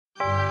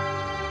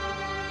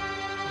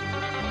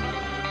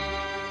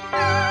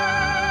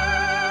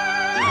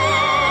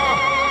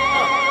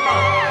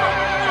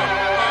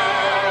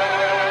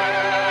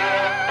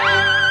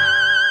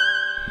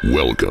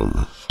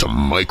Welcome to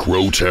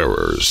Micro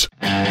Terrors.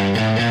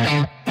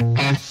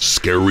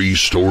 Scary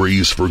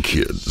stories for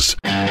kids,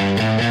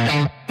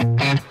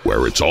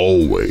 where it's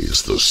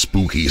always the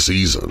spooky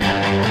season,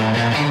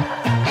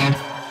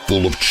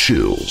 full of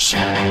chills,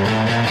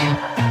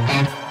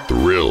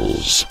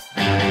 thrills,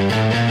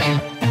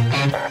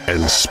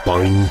 and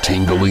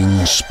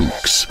spine-tingling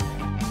spooks.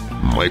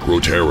 Micro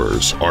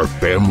Terrors are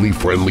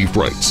family-friendly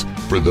frights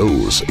for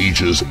those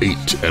ages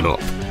 8 and up.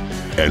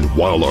 And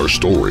while our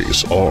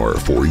stories are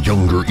for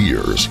younger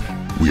ears,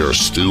 we are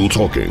still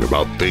talking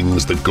about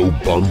things that go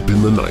bump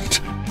in the night,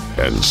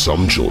 and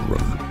some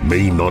children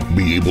may not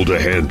be able to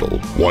handle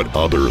what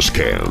others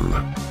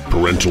can.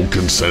 Parental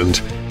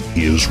consent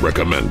is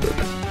recommended.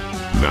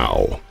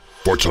 Now,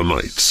 for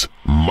tonight's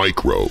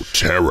Micro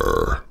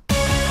Terror.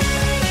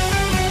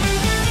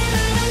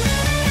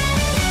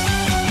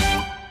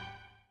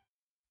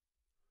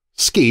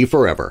 Ski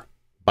Forever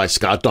by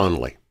Scott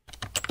Donnelly.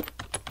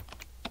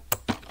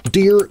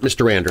 Dear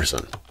Mr.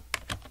 Anderson,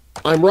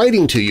 I'm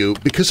writing to you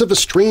because of a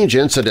strange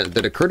incident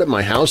that occurred at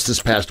my house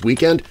this past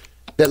weekend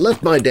that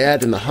left my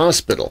dad in the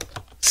hospital,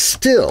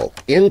 still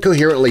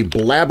incoherently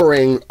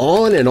blabbering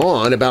on and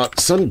on about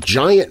some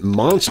giant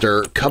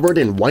monster covered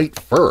in white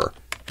fur.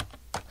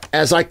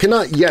 As I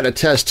cannot yet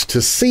attest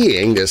to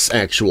seeing this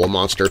actual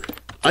monster,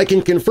 I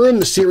can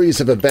confirm the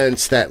series of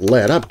events that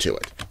led up to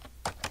it.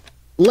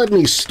 Let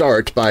me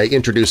start by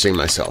introducing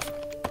myself.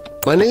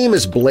 My name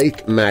is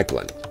Blake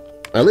Macklin.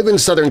 I live in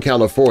Southern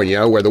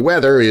California, where the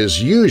weather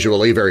is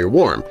usually very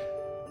warm.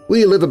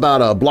 We live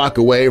about a block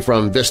away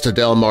from Vista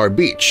Del Mar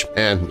Beach,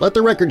 and let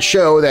the record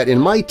show that in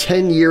my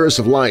 10 years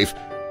of life,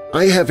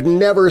 I have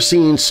never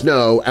seen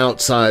snow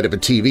outside of a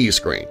TV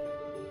screen.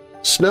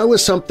 Snow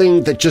is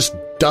something that just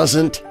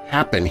doesn't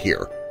happen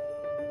here.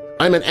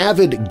 I'm an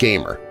avid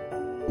gamer.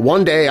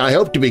 One day I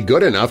hope to be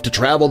good enough to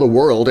travel the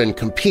world and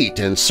compete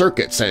in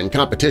circuits and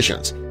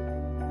competitions.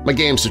 My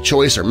games of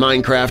choice are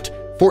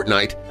Minecraft,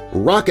 Fortnite,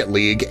 Rocket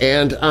League,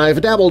 and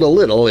I've dabbled a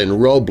little in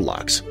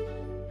Roblox.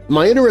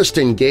 My interest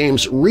in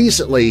games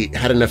recently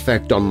had an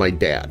effect on my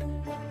dad.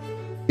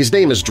 His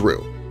name is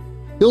Drew.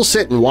 He'll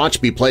sit and watch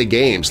me play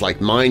games like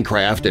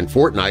Minecraft and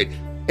Fortnite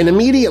and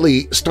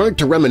immediately start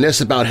to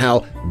reminisce about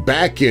how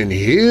back in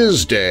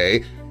his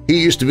day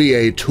he used to be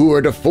a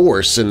tour de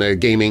force in the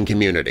gaming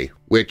community,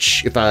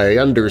 which, if I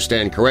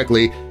understand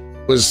correctly,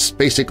 was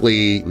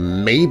basically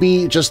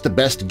maybe just the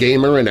best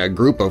gamer in a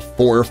group of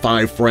 4 or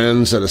 5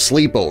 friends at a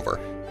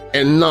sleepover,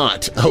 and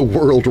not a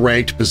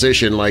world-ranked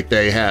position like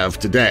they have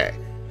today.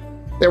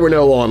 There were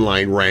no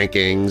online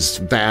rankings,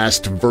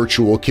 vast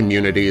virtual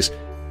communities.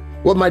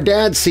 What my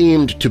dad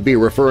seemed to be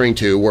referring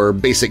to were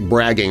basic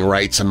bragging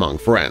rights among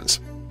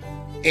friends.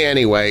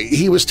 Anyway,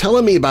 he was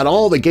telling me about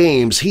all the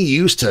games he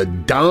used to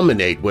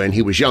dominate when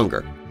he was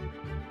younger.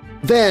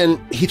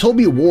 Then he told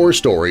me war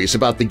stories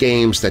about the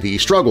games that he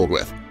struggled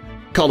with,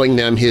 calling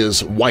them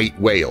his white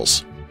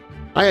whales.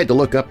 I had to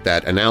look up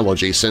that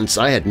analogy since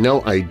I had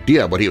no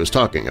idea what he was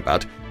talking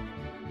about.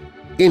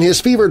 In his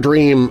fever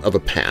dream of a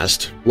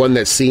past, one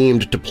that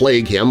seemed to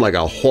plague him like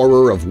a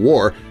horror of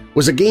war,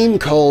 was a game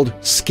called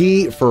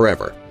Ski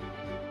Forever.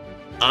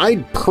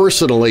 I'd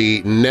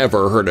personally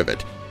never heard of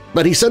it,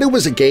 but he said it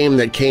was a game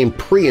that came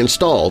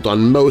pre-installed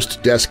on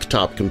most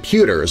desktop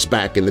computers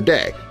back in the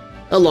day,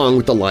 along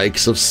with the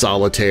likes of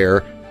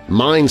Solitaire,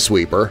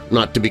 Minesweeper,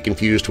 not to be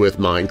confused with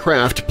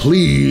Minecraft,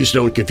 please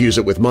don't confuse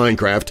it with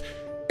Minecraft,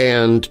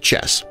 and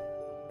chess.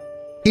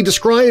 He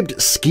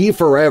described Ski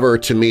Forever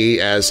to me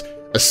as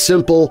a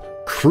simple,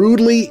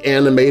 crudely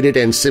animated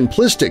and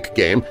simplistic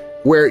game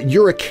where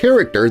you're a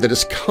character that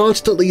is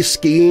constantly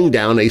skiing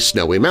down a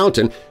snowy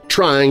mountain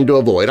trying to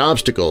avoid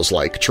obstacles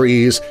like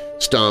trees,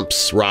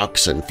 stumps,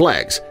 rocks, and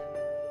flags.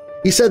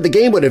 He said the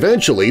game would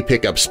eventually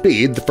pick up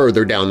speed the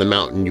further down the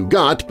mountain you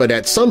got, but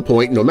at some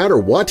point, no matter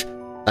what,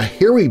 a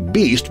hairy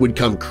beast would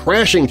come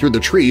crashing through the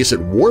trees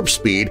at warp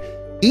speed,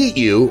 eat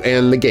you,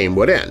 and the game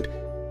would end,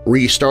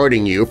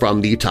 restarting you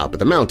from the top of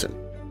the mountain.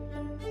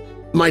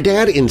 My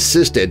dad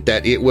insisted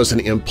that it was an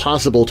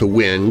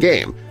impossible-to-win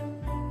game,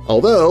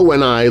 although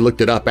when I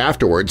looked it up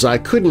afterwards I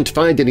couldn't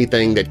find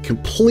anything that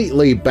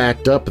completely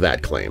backed up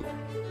that claim.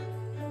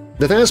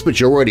 The vast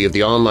majority of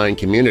the online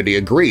community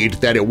agreed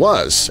that it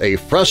was a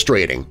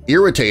frustrating,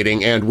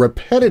 irritating, and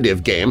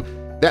repetitive game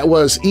that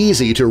was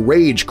easy to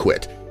rage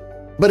quit,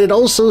 but it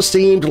also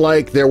seemed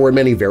like there were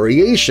many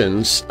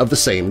variations of the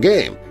same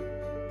game.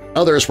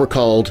 Others were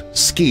called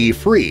Ski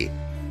Free,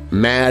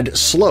 Mad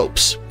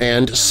Slopes,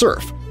 and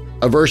Surf,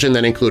 a version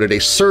that included a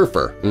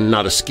surfer,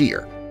 not a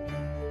skier.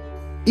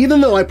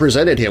 Even though I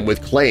presented him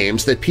with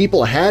claims that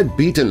people had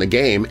beaten the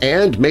game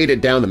and made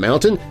it down the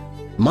mountain,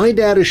 my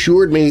dad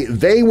assured me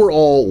they were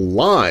all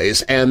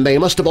lies and they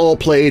must have all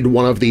played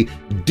one of the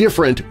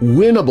different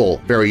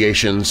winnable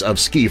variations of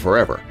Ski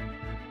Forever.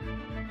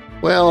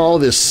 Well, all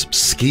this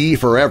Ski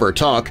Forever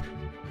talk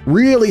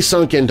really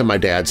sunk into my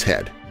dad's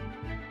head.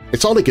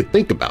 It's all he could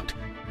think about.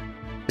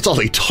 It's all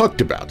he talked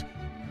about.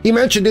 He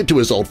mentioned it to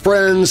his old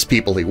friends,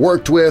 people he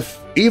worked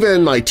with,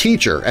 even my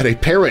teacher at a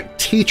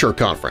parent-teacher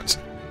conference.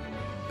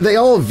 They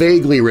all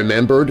vaguely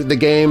remembered the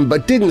game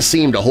but didn't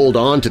seem to hold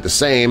on to the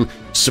same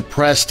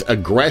suppressed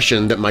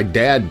aggression that my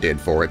dad did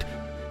for it.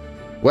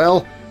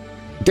 Well,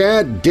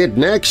 Dad did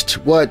next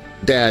what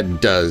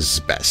Dad does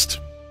best.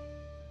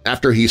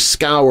 After he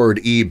scoured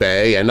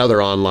eBay and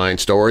other online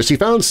stores, he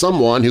found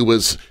someone who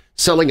was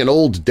selling an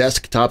old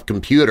desktop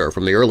computer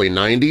from the early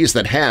 90s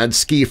that had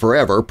Ski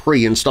Forever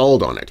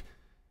pre-installed on it.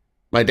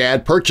 My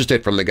dad purchased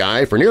it from the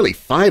guy for nearly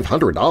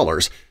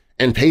 $500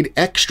 and paid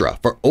extra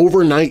for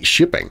overnight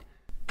shipping.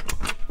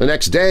 The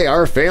next day,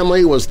 our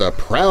family was the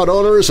proud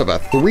owners of a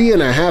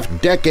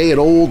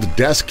 3.5-decade-old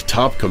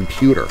desktop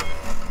computer.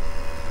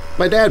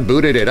 My dad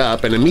booted it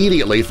up and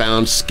immediately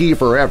found Ski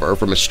Forever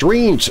from a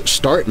strange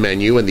start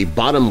menu in the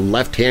bottom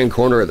left-hand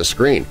corner of the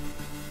screen.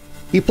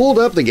 He pulled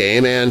up the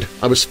game and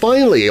I was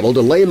finally able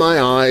to lay my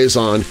eyes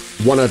on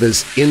one of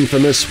his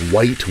infamous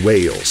white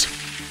whales.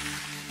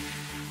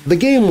 The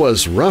game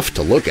was rough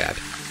to look at.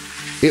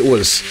 It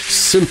was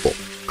simple,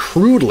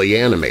 crudely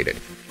animated.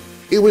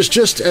 It was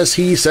just as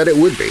he said it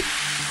would be.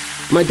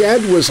 My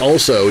dad was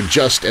also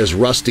just as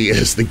rusty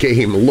as the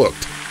game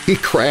looked. He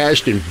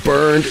crashed and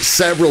burned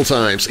several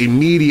times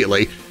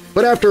immediately,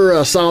 but after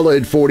a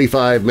solid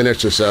 45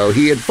 minutes or so,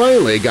 he had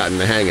finally gotten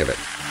the hang of it.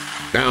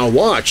 "Now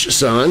watch,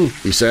 son,"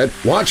 he said.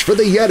 "Watch for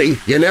the Yeti.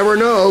 You never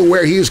know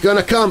where he's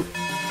gonna come."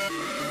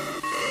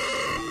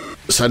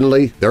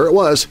 Suddenly, there it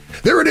was.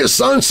 "There it is,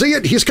 son! See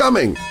it? He's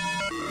coming!"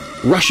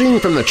 Rushing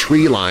from the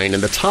tree line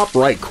in the top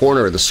right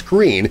corner of the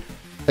screen,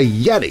 a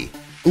Yeti,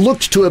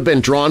 looked to have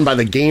been drawn by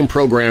the game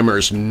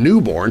programmer's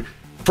newborn,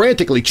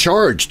 frantically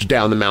charged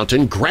down the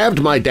mountain,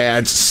 grabbed my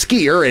dad's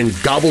skier,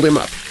 and gobbled him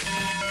up.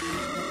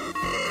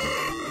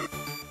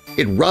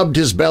 It rubbed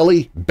his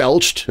belly,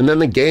 belched, and then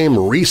the game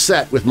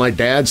reset with my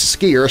dad's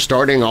skier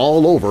starting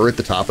all over at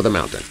the top of the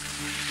mountain.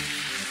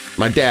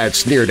 My dad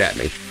sneered at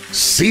me.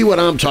 "See what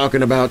I'm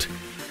talking about?"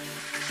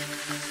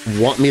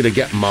 "Want me to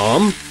get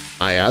Mom?"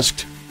 I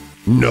asked.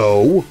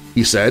 "No,"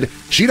 he said.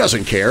 "She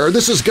doesn't care.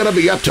 This is going to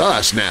be up to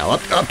us now,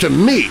 up to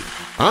me.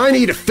 I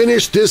need to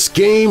finish this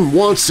game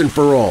once and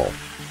for all."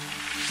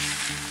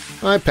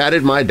 I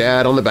patted my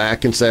dad on the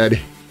back and said,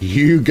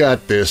 "You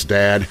got this,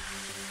 Dad."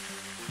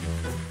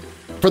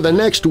 For the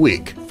next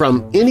week,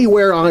 from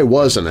anywhere I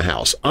was in the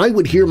house, I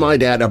would hear my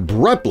dad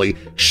abruptly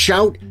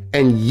shout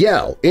and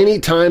yell any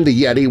time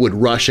the Yeti would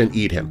rush and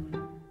eat him.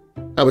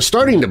 I was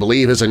starting to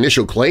believe his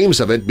initial claims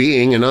of it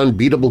being an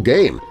unbeatable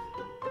game.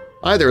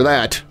 Either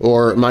that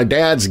or my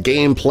dad's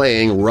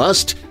game-playing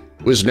rust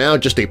was now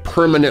just a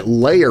permanent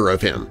layer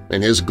of him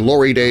and his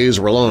glory days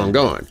were long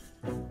gone.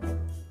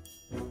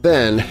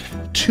 Then,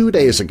 2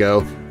 days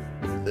ago,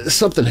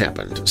 something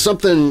happened,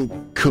 something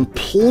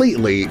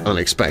completely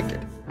unexpected.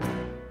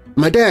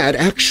 My dad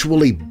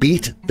actually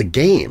beat the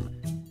game.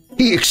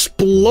 He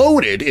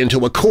exploded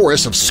into a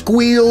chorus of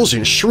squeals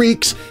and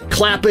shrieks,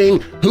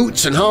 clapping,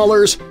 hoots and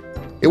hollers.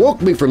 It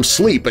woke me from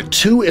sleep at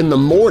 2 in the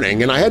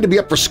morning and I had to be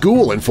up for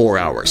school in 4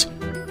 hours.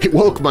 It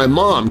woke my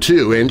mom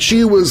too, and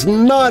she was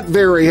not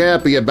very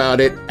happy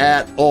about it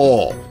at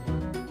all.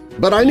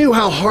 But I knew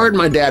how hard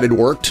my dad had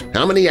worked,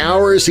 how many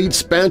hours he'd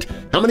spent,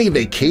 how many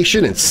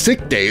vacation and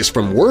sick days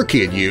from work he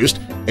had used,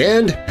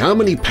 and how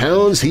many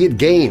pounds he had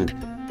gained.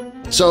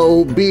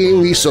 So,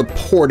 being the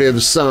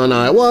supportive son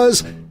I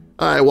was,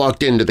 I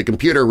walked into the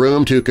computer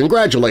room to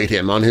congratulate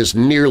him on his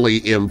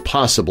nearly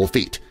impossible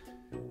feat.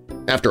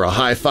 After a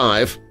high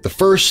five, the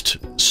first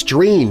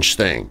strange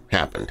thing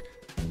happened.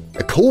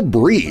 A cold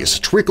breeze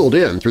trickled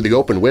in through the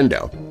open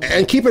window,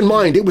 and keep in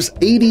mind it was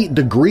 80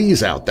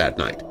 degrees out that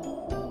night.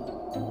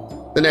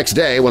 The next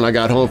day when I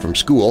got home from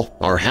school,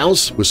 our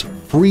house was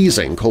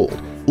freezing cold,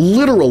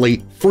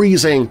 literally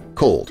freezing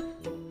cold.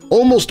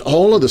 Almost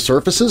all of the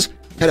surfaces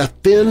had a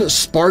thin,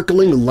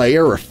 sparkling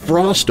layer of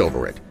frost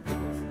over it.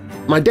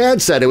 My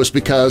dad said it was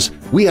because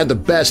we had the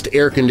best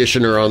air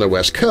conditioner on the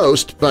West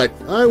Coast, but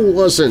I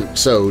wasn't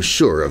so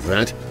sure of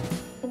that.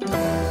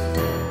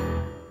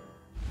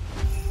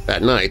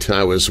 That night,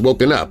 I was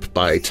woken up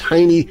by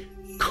tiny,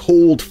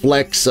 cold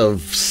flecks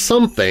of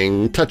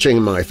something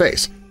touching my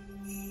face.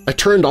 I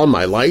turned on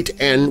my light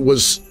and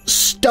was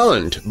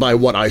stunned by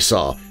what I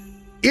saw.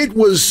 It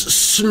was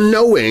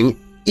snowing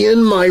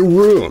in my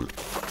room.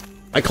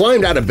 I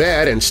climbed out of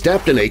bed and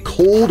stepped in a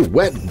cold,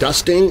 wet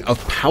dusting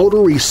of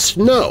powdery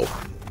snow.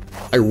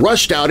 I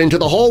rushed out into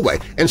the hallway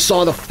and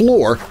saw the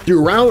floor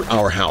throughout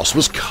our house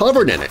was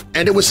covered in it,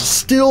 and it was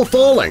still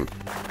falling.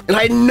 And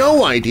I had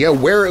no idea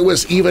where it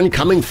was even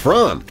coming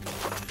from.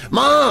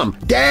 "Mom!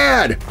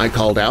 Dad!" I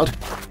called out.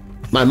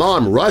 My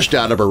mom rushed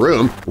out of her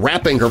room,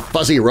 wrapping her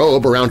fuzzy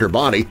robe around her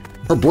body.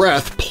 Her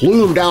breath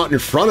plumed out in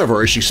front of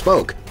her as she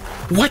spoke.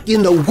 "What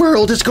in the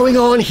world is going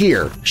on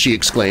here?" she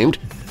exclaimed.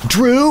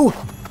 "Drew?"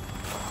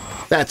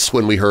 That's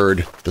when we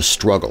heard the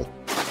struggle.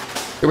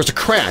 There was a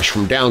crash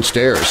from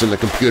downstairs in the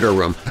computer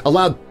room, a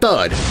loud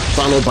thud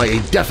followed by a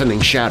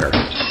deafening shatter.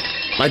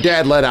 My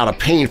dad let out a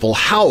painful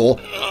howl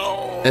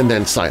and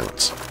then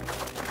silence.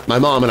 My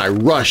mom and I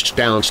rushed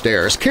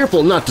downstairs,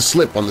 careful not to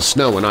slip on the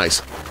snow and ice.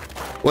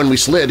 When we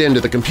slid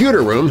into the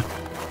computer room,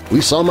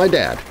 we saw my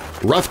dad,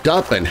 roughed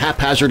up and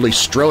haphazardly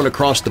strewn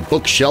across the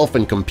bookshelf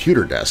and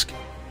computer desk.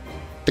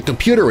 The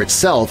computer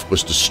itself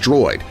was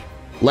destroyed,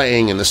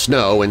 laying in the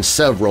snow in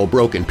several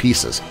broken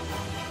pieces.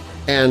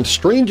 And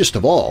strangest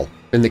of all,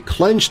 in the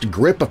clenched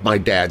grip of my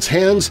dad's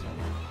hands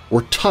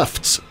were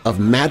tufts of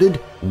matted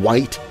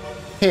white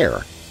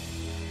hair.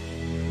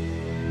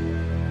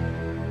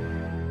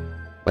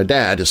 My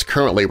dad is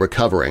currently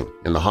recovering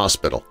in the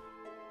hospital,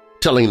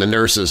 telling the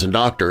nurses and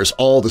doctors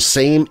all the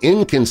same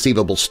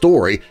inconceivable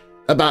story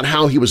about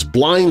how he was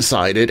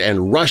blindsided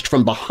and rushed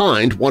from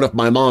behind one of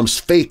my mom's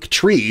fake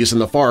trees in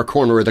the far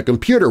corner of the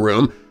computer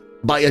room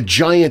by a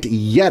giant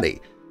Yeti,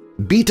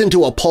 beaten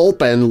to a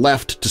pulp and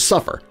left to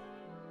suffer.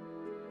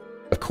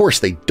 Of course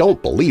they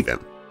don't believe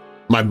him.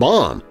 My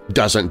mom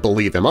doesn't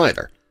believe him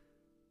either.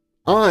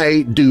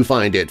 I do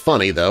find it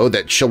funny, though,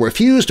 that she'll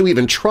refuse to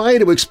even try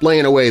to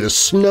explain away the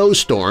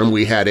snowstorm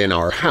we had in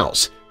our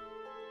house.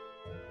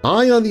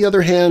 I, on the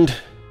other hand,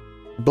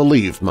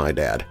 believe my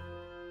dad.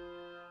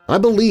 I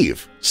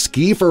believe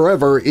Ski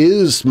Forever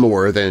is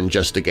more than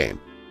just a game.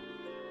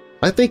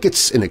 I think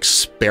it's an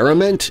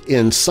experiment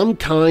in some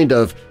kind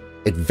of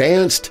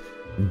advanced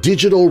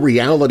digital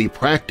reality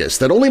practice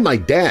that only my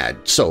dad,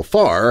 so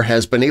far,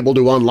 has been able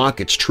to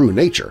unlock its true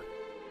nature.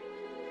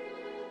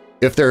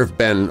 If there have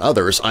been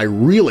others, I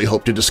really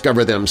hope to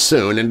discover them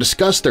soon and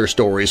discuss their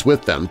stories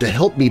with them to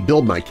help me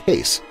build my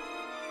case.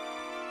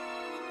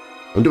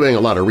 I'm doing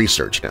a lot of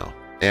research now,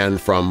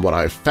 and from what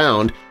I've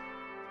found,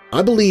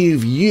 I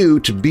believe you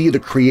to be the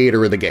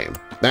creator of the game.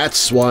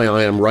 That's why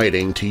I am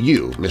writing to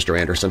you, Mr.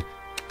 Anderson.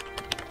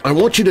 I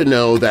want you to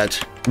know that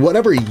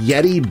whatever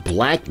Yeti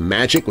black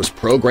magic was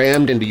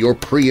programmed into your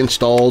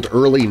pre-installed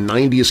early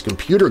 90s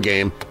computer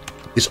game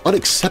is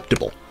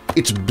unacceptable.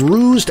 It's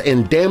bruised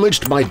and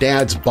damaged my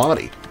dad's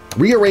body,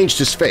 rearranged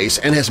his face,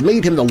 and has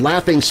made him the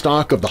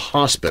laughingstock of the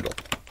hospital.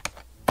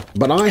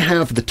 But I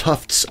have the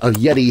tufts of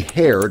Yeti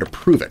hair to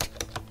prove it.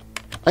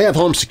 I have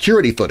home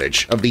security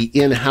footage of the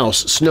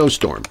in-house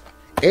snowstorm,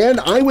 and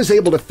I was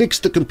able to fix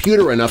the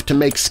computer enough to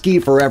make Ski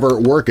Forever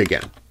work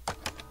again.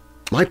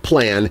 My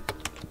plan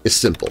is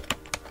simple.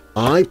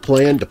 I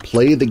plan to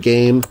play the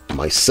game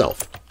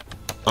myself.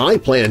 I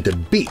plan to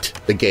beat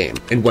the game,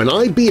 and when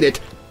I beat it,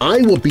 I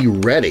will be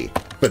ready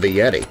for the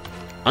Yeti.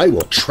 I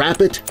will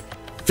trap it,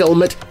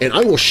 film it, and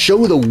I will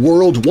show the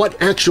world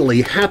what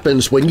actually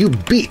happens when you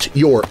beat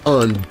your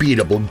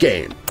unbeatable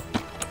game.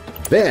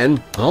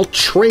 Then I'll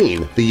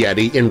train the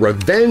Yeti in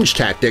revenge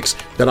tactics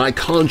that I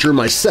conjure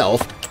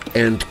myself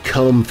and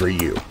come for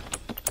you.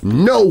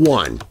 No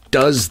one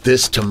does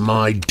this to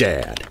my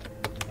dad.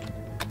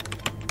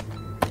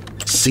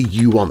 See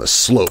you on the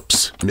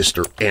slopes,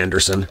 Mr.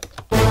 Anderson.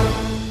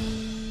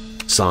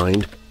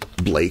 Signed,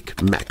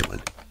 Blake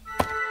Macklin.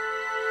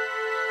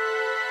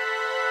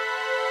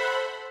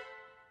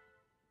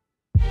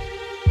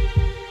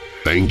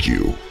 Thank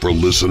you for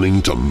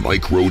listening to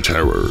Micro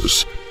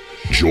Terrors.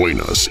 Join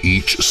us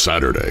each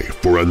Saturday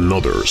for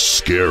another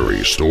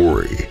scary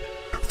story.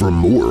 For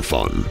more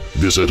fun,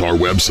 visit our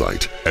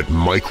website at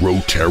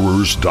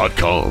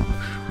microterrors.com,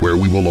 where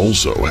we will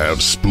also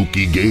have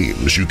spooky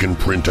games you can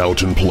print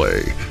out and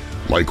play,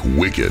 like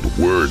wicked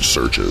word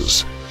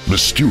searches,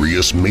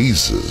 mysterious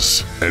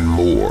mazes, and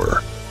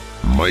more.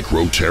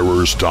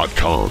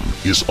 Microterrors.com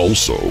is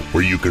also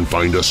where you can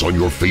find us on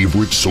your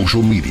favorite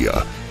social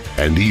media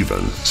and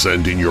even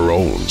send in your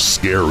own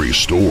scary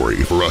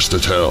story for us to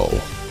tell.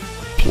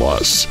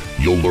 Plus,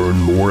 you'll learn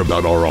more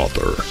about our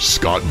author,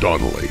 Scott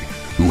Donnelly,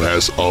 who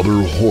has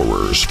other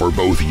horrors for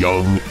both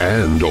young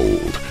and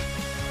old.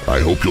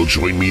 I hope you'll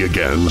join me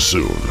again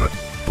soon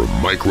for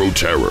Micro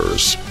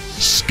Terrors,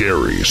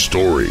 Scary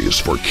Stories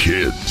for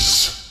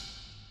Kids.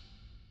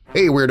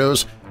 Hey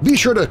Weirdos! Be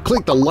sure to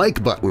click the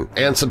like button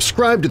and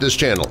subscribe to this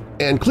channel,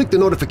 and click the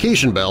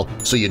notification bell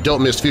so you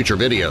don't miss future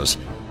videos.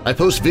 I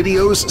post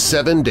videos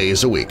 7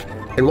 days a week.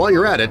 And while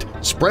you're at it,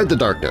 spread the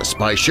darkness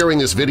by sharing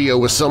this video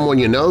with someone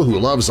you know who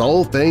loves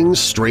all things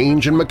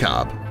strange and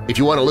macabre. If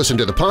you want to listen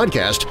to the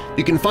podcast,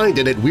 you can find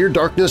it at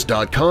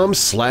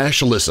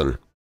WeirdDarkness.com/listen.